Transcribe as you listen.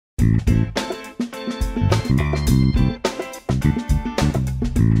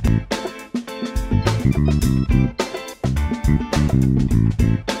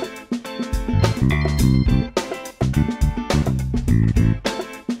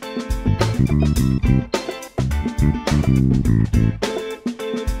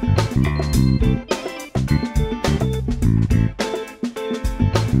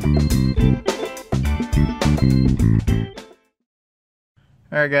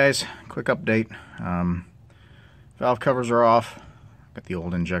Alright guys, quick update. Valve covers are off. Got the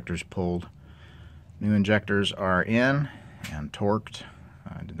old injectors pulled. New injectors are in and torqued.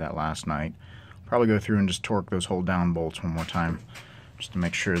 I did that last night. Probably go through and just torque those hold down bolts one more time just to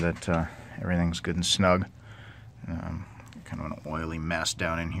make sure that everything's good and snug. Kind of an oily mess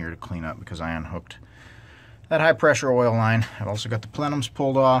down in here to clean up because I unhooked that high pressure oil line. I've also got the plenums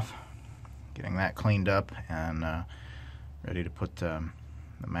pulled off, getting that cleaned up and ready to put the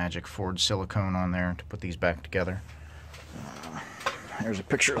magic Ford silicone on there to put these back together. Here's a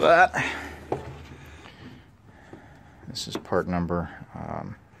picture of that. This is part number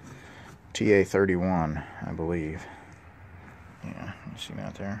TA31, I believe. Yeah, you see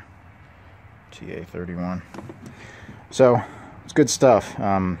that there? TA31. So, it's good stuff.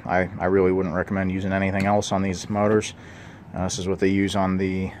 I really wouldn't recommend using anything else on these motors. This is what they use on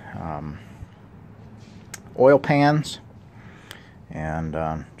the oil pans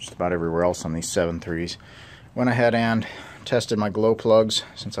and just about everywhere else on these 7.3s. Went ahead and tested my glow plugs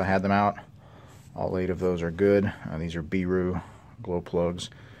since I had them out. All 8 of those are good. These are Biru glow plugs.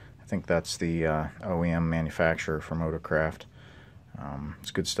 I think that's the OEM manufacturer for Motorcraft.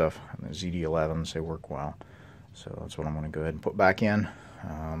 It's good stuff. The ZD11s, they work well. So that's what I'm going to go ahead and put back in.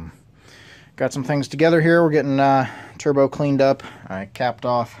 Got some things together here. We're getting turbo cleaned up. I capped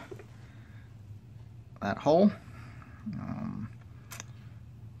off that hole.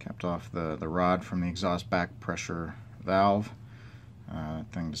 Capped off the rod from the exhaust back pressure valve. That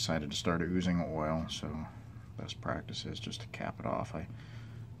thing decided to start oozing oil, so best practice is just to cap it off. I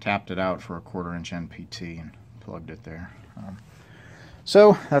tapped it out for a 1/4 inch NPT and plugged it there.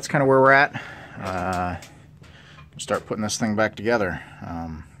 So that's kind of where we're at. Start putting this thing back together.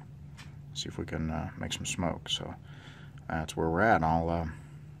 See if we can make some smoke. So that's where we're at. I'll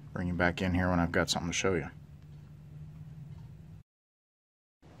bring you back in here when I've got something to show you.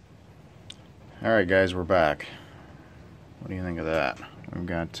 Alright guys, we're back. What do you think of that? We've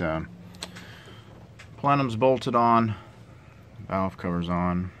got plenums bolted on, valve covers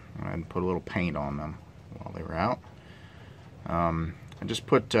on. I had to put a little paint on them while they were out. I just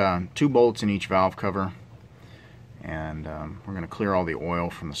put 2 bolts in each valve cover, and we're going to clear all the oil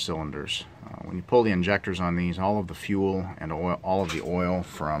from the cylinders. When you pull the injectors on these, all of the fuel and oil, all of the oil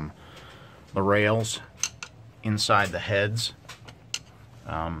from the rails inside the heads,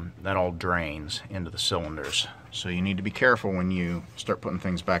 that all drains into the cylinders. So you need to be careful when you start putting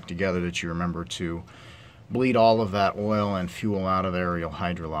things back together that you remember to bleed all of that oil and fuel out of there, or you'll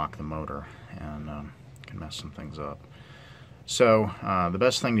hydrolock the motor and can mess some things up. So the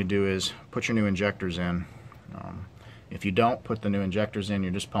best thing to do is put your new injectors in. If you don't put the new injectors in,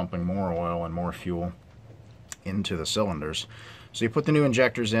 you're just pumping more oil and more fuel into the cylinders. So you put the new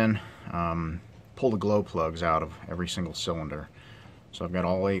injectors in, pull the glow plugs out of every single cylinder. So I've got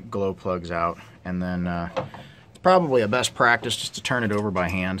all 8 glow plugs out, and then it's probably a best practice just to turn it over by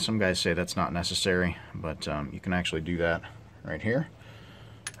hand. Some guys say that's not necessary, but you can actually do that right here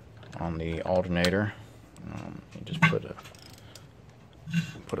on the alternator. You just put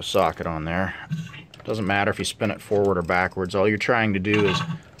a socket on there. It doesn't matter if you spin it forward or backwards. All you're trying to do is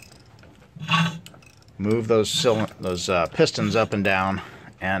move those pistons up and down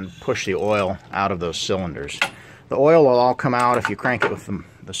and push the oil out of those cylinders. The oil will all come out if you crank it with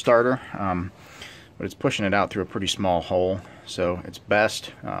the starter, but it's pushing it out through a pretty small hole, so it's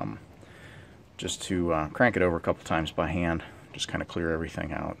best just to crank it over a couple times by hand, just kind of clear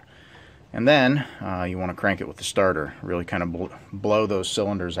everything out. And then you want to crank it with the starter, really kind of blow those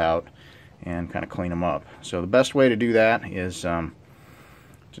cylinders out and kind of clean them up. So the best way to do that is to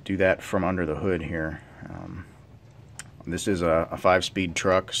do that from under the hood here. This is a 5-speed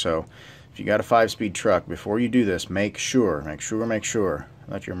truck, so if you got a 5-speed truck, before you do this, make sure that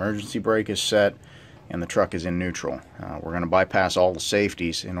your emergency brake is set and the truck is in neutral. We're going to bypass all the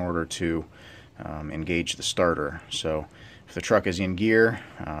safeties in order to engage the starter. So if the truck is in gear,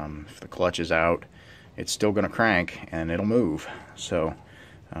 if the clutch is out, it's still going to crank and it'll move. So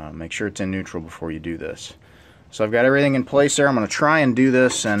make sure it's in neutral before you do this. So I've got everything in place there. I'm going to try and do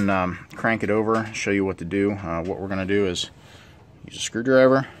this and crank it over, show you what to do. What we're going to do is use a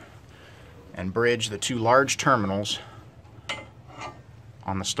screwdriver and bridge the 2 large terminals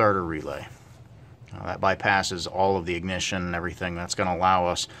on the starter relay. That bypasses all of the ignition and everything. That's going to allow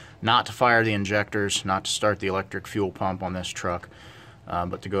us not to fire the injectors, not to start the electric fuel pump on this truck,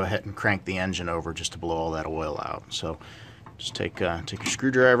 but to go ahead and crank the engine over just to blow all that oil out. So just take your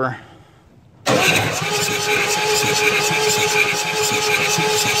screwdriver.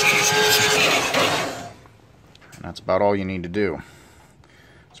 And that's about all you need to do.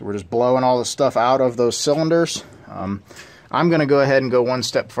 So we're just blowing all the stuff out of those cylinders. I'm going to go ahead and go one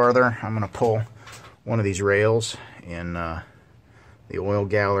step further. I'm going to pull one of these rails in the oil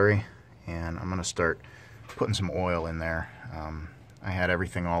gallery, and I'm going to start putting some oil in there. I had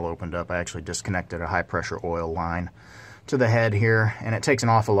everything all opened up. I actually disconnected a high pressure oil line to the head here, and it takes an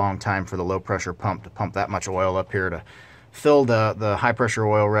awful long time for the low pressure pump to pump that much oil up here to fill the high pressure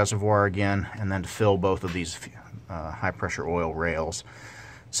oil reservoir again, and then to fill both of these high pressure oil rails.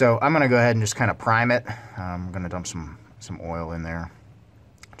 So I'm going to go ahead and just kind of prime it. I'm going to dump some oil in there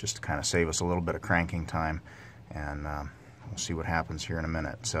just to kind of save us a little bit of cranking time, and we'll see what happens here in a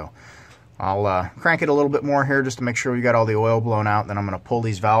minute. So I'll crank it a little bit more here just to make sure we got all the oil blown out. Then I'm going to pull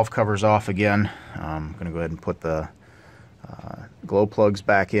these valve covers off again. I'm going to go ahead and put the glow plugs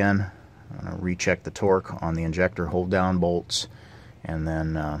back in. I'm going to recheck the torque on the injector hold down bolts, and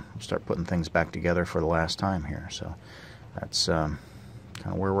then start putting things back together for the last time here. So that's kind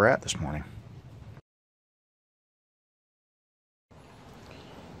of where we're at this morning.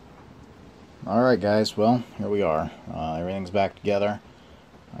 Alright guys, well, here we are. Everything's back together.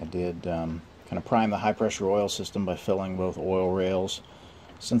 I did kind of prime the high pressure oil system by filling both oil rails.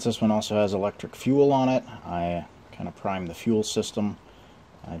 Since this one also has electric fuel on it, I kind of primed the fuel system.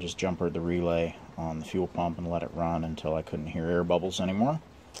 I just jumpered the relay on the fuel pump and let it run until I couldn't hear air bubbles anymore.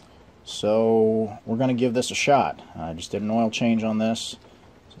 So we're going to give this a shot. I just did an oil change on this,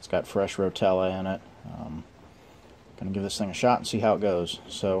 so it's got fresh Rotella in it. Going to give this thing a shot and see how it goes.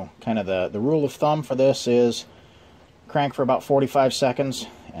 So kind of the rule of thumb for this is crank for about 45 seconds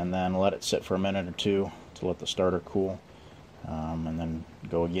and then let it sit for a minute or two to let the starter cool, and then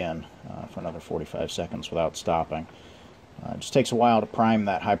go again for another 45 seconds without stopping. It just takes a while to prime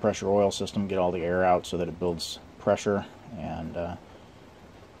that high pressure oil system, get all the air out so that it builds pressure and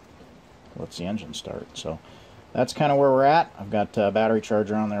lets the engine start. So that's kind of where we're at. I've got a battery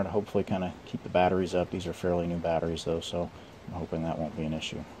charger on there to hopefully kind of keep the batteries up. These are fairly new batteries though, so I'm hoping that won't be an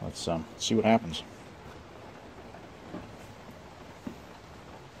issue. Let's see what happens.